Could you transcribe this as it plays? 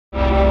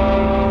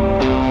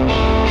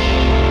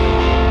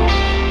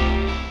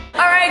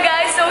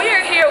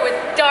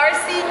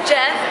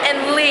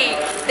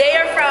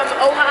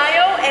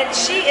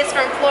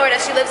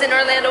lives in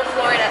Orlando,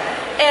 Florida.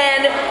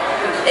 And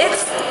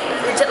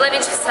let me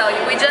just tell you,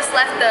 we just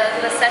left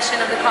the session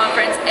of the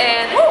conference,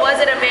 and was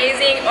it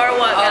amazing or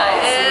what,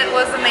 guys? It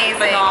was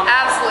amazing. Phenomenal.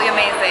 Absolutely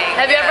amazing.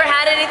 Have you ever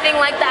had anything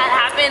like that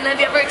happen? Have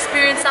you ever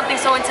experienced something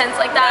so intense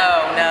like that?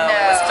 No.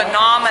 It was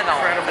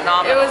phenomenal.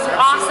 It was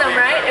awesome,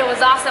 right? It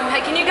was awesome. Hey,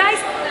 can you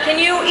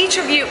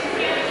each of you,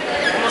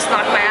 almost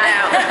knocked my eye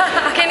out.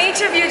 Can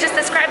each of you just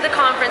describe the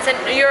conference and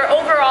your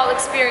overall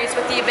experience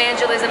with the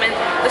evangelism and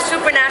the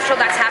supernatural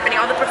that's happening,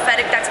 all the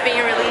prophetic that's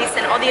being released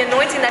and all the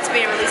anointing that's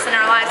being released in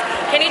our lives?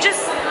 Can you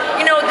just,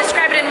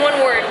 describe it in one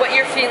word, what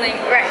you're feeling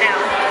right now?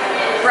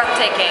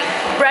 Breathtaking.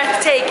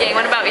 Breathtaking.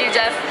 What about you,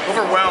 Jeff?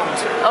 Overwhelmed.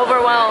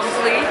 Overwhelmed.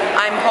 Lee?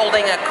 I'm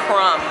holding a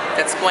crumb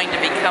that's going to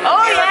become a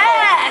miracle.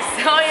 Yes!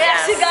 Oh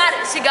yes, she got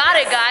it. She got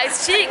it, guys.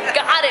 She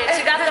got it.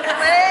 She got the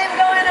flame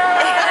going on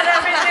and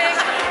everything.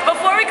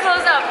 Before we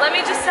close up, let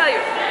me just tell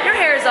you, your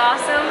hair is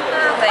awesome.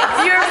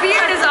 Your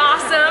beard is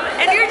awesome,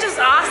 and you're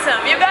just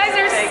awesome. You guys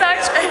are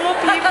such cool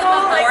people.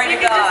 Like you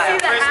can just see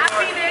the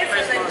happiness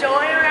and the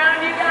joy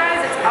around you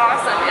guys. It's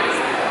awesome. It is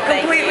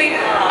completely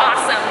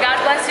awesome. God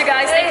bless you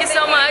guys. Thank you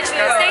so much.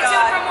 Stay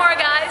tuned for more,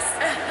 guys.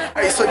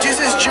 Alright, so this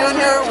is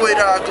Junior with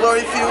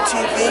Gloryfuel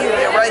TV.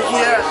 We're right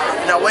here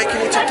in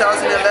Awakening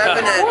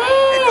 2011 and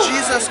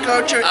Jesus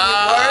Culture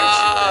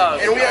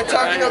Emerge. And we are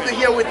talking over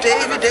here with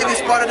David.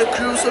 David's part of the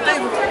crew. So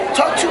David,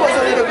 talk to us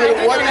a little bit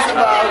of what is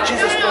about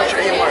Jesus Culture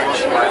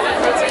Emerge.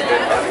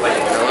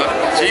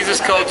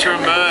 Jesus Culture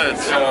Emerge.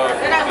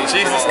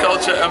 Jesus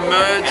Culture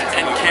Emerge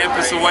and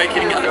Campus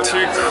Awakening are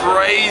two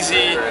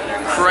crazy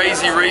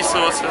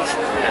resources.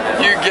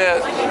 You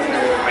get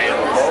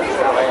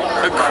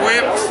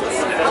equipped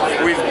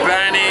with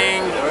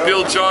Banning,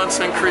 Bill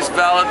Johnson, Chris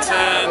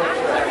Valentin,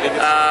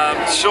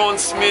 Sean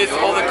Smith,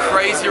 all the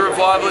crazy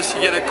revivalists.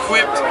 You get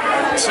equipped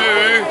to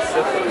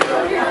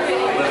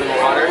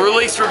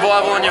release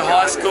revival in your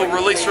high school,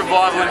 release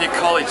revival in your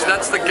college.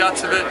 That's the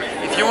guts of it.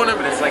 If you want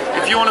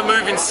to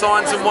move in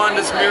signs and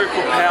wonders,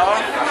 miracle power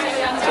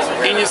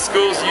in your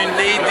schools, you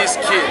need this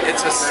kit.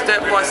 It's a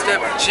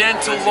step-by-step,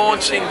 gentle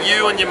launching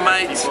you and your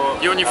mates,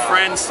 you and your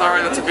friends,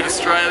 sorry, that's a bit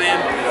Australian,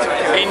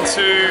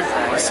 into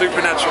a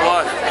supernatural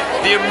life.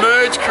 The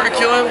Emerge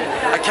curriculum,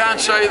 I can't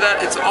show you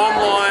that. It's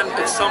online.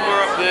 It's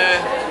somewhere up there.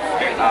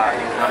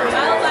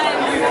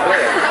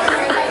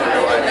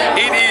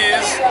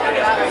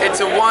 It's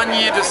a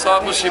one-year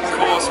discipleship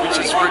course, which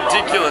is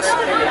ridiculous.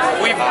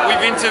 We've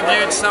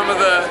interviewed some of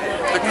the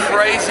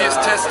craziest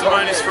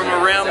testimonies from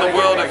around the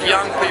world of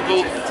young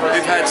people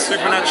who've had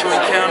supernatural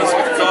encounters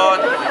with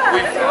God.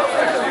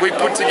 We've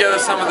put together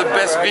some of the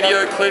best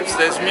video clips.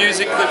 There's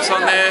music clips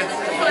on there.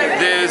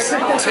 There's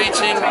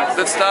teaching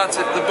that starts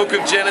at the book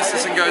of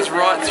Genesis and goes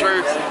right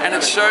through, and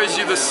it shows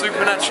you the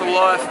supernatural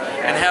life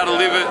and how to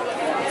live it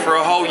for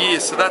a whole year.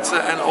 So that's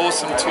an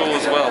awesome tool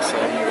as well. So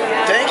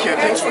thank you.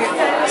 Thanks for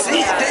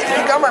see.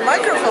 You got my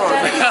microphone.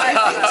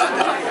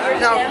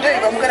 Now,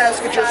 Dave, I'm gonna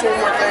ask you just one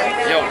more thing.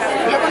 Yo.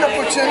 You have an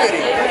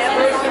opportunity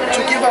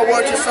to give a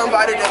word to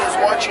somebody that is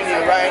watching you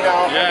right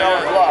now on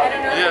our blog.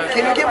 Yeah.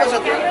 Can you give us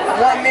a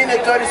 1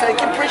 minute 30 seconds?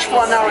 You can preach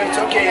for an hour.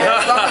 It's okay.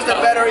 As long as the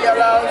battery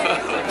allows.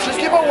 Just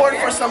give a word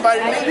for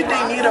somebody. Maybe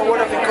they need a word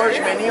of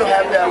encouragement. You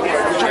have that word.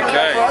 Would you do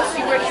that for us?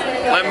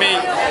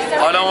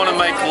 I don't want to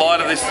make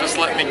light of this.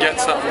 Just let me get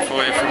something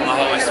for you from the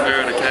Holy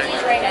Spirit, okay?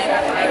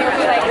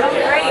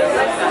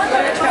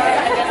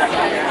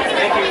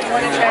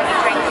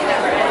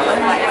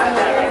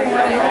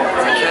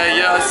 Okay,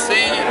 yeah,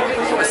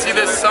 I see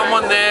there's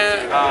someone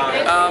there.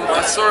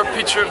 I saw a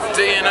picture of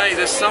DNA.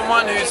 There's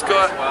someone who's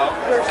got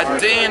a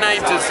DNA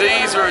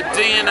disease or a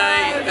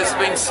DNA. There's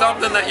been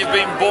something that you've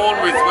been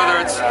born with, whether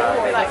it's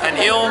an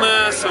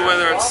illness or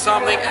whether it's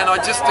something. And I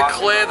just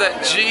declare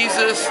that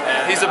Jesus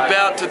is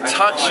about to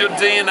touch your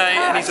DNA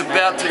and He's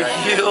about to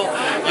heal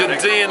your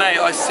DNA.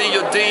 I see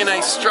your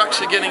DNA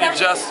structure getting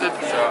adjusted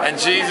and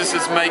Jesus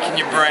is making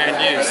you brand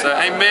new. So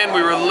amen,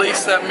 we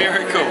release that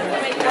miracle.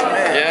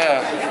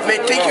 Yeah.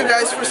 Man, thank you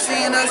guys for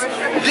seeing us.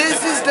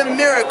 This is the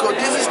miracle.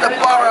 This is the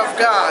power of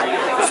God.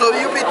 So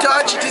you'll be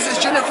touched. This is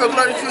Junior for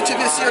Gloryfuel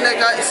TV. See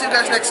you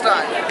guys next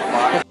time.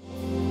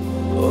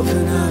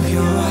 Open up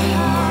your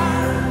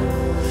heart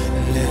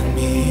and let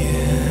me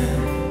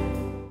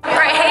in.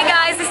 Alright, hey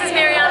guys, this is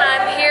Mariana.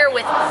 I'm here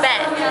with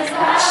Ben.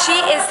 She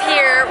is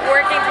here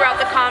working throughout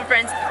the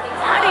conference.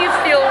 How do you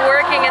feel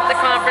working at the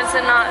conference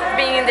and not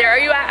being in there? Are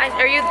you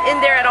in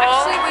there at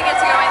all? Actually, we get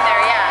to go in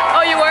there, yeah.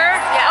 Oh, you were?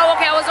 Yeah. Oh,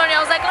 okay. I was wondering.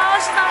 I was like, oh,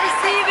 she's not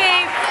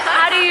receiving.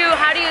 How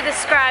do you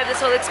describe this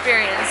whole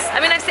experience?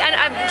 I mean,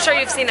 I'm sure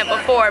you've seen it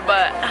before,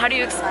 but how do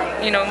you,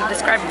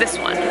 describe this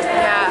one?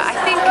 Yeah, I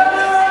think,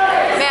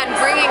 man,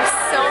 bringing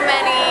so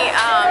many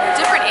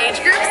different age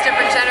groups,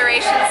 different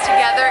generations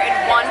together in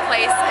one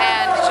place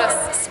and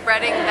just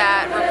spreading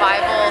that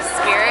revival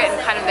spirit and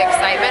kind of the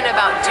excitement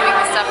about doing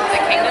the stuff of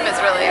the kingdom is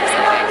really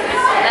exciting.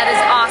 That is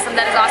awesome.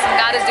 That is awesome.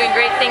 God is doing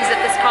great things at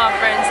this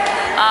conference.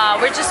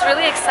 We're we're just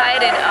really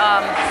excited.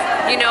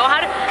 You know,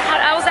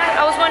 I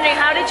was wondering,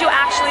 how did you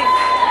actually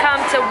come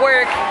to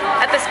work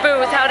at this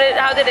booth? How did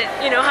it,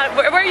 you know,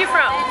 where are you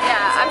from?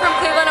 Yeah, I'm from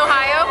Cleveland,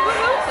 Ohio.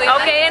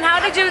 Cleveland. Okay, and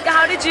how did you,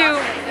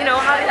 you know,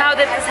 how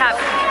did this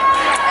happen?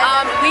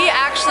 We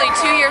actually,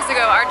 2 years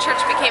ago, our church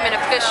became an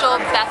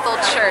official Bethel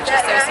church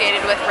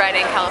associated with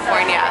Redding,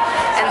 California.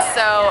 And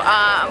so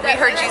we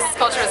heard Jesus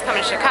Culture was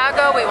coming to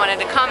Chicago. We wanted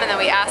to come, and then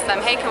we asked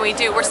them, hey, can we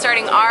do, we're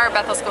starting our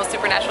Bethel School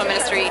Supernatural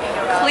Ministry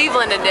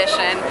Cleveland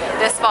edition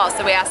this fall.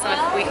 So we asked them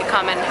if we could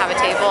come and have a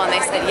table, and they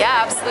said,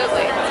 yeah,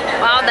 absolutely.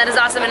 Wow, that is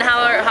awesome. And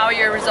how are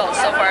your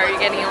results so far? Are you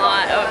getting a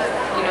lot of,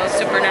 you know,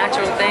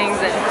 supernatural things?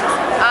 And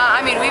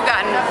I mean, we've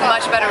gotten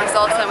much better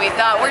results than we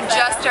thought. We're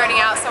just starting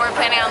out, so we're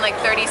planning on like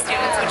 30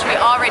 students, which we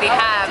already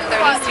have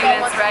 30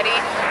 students ready.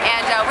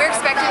 And we're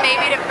expecting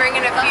maybe to bring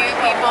in a few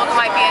people who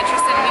might be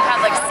interested. We've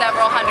had like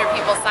several hundred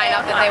people sign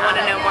up that they want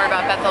to know more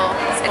about Bethel.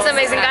 It's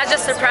amazing. God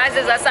just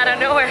surprises us out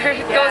of nowhere.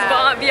 It goes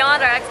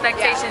beyond our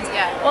expectations.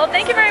 Yeah. Well,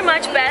 thank you very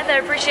much, Beth.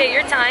 I appreciate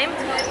your time.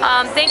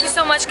 Thank you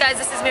so much, guys.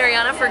 This is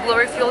Mariana for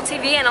Gloryfuel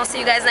TV, and I'll see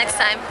you guys next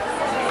time.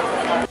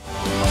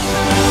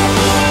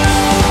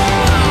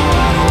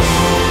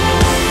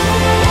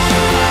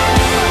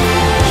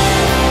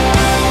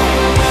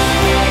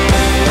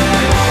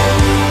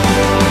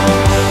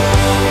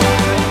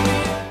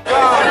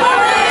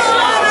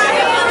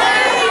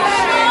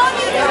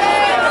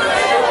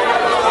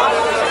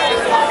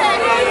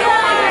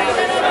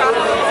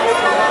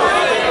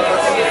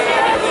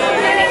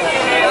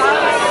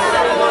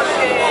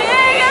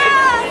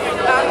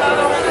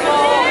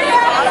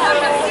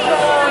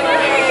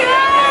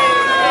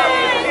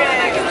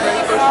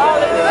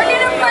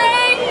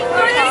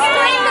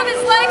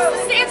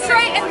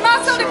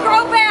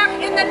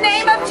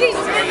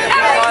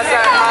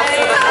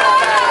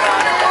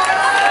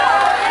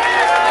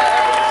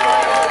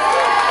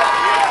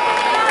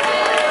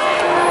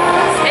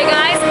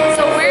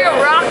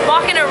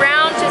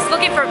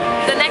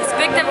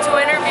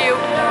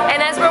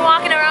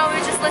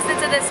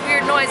 This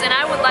weird noise, and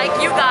I would like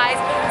you guys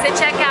to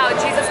check out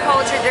Jesus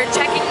Culture. They're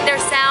checking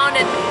their sound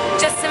and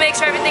just to make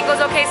sure everything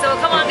goes okay. So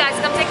come on, guys,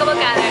 come take a look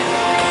at it.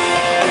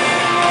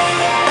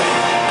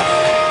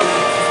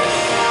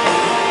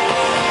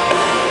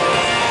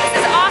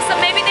 This is awesome.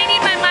 Maybe they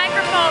need my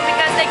microphone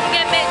because they can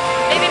get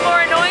maybe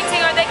more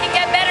anointing, or they can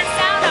get better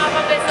sound off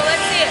of it. So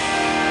let's see it.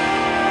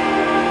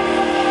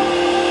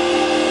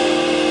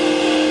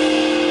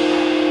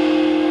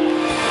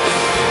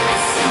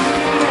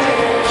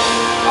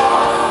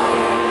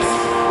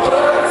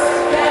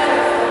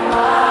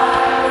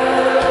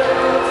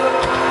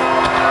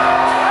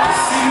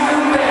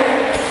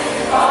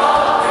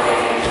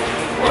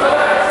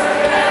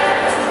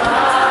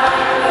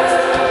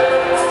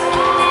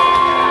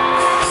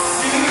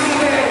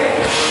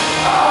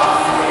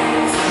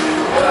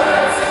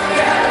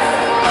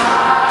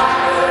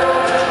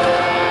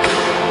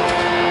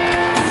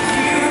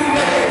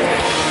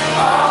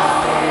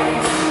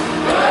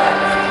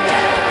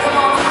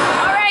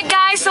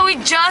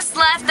 Just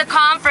left the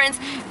conference,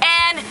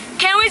 and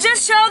can we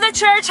just show the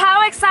church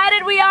how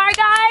excited we are,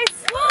 guys?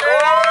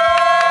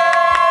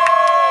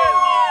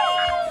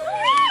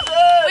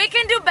 We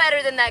can do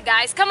better than that,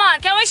 guys. Come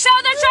on, can we show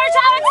the church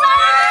how excited?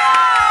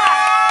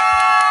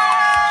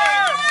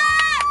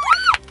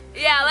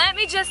 Yeah, let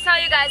me just tell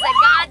you guys that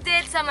God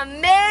did some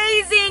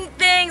amazing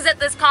things at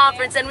this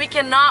conference, and we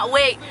cannot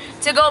wait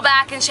to go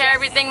back and share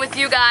everything with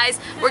you guys.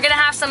 We're gonna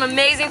have some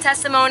amazing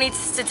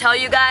testimonies to tell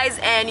you guys,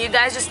 and you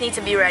guys just need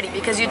to be ready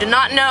because you do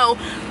not know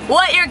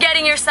what you're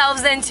getting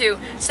yourselves into.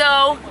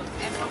 So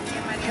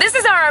this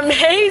is our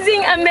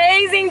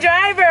amazing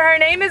driver. Her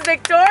name is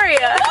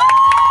Victoria.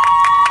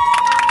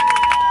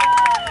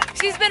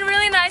 She's been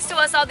really nice to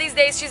us all these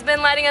days. She's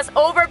been letting us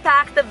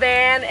overpack the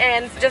van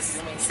and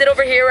just sit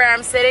over here where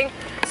I'm sitting.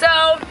 So,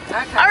 all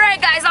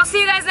right guys, I'll see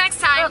you guys next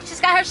time. Look,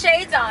 she's got her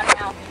shades on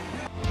now.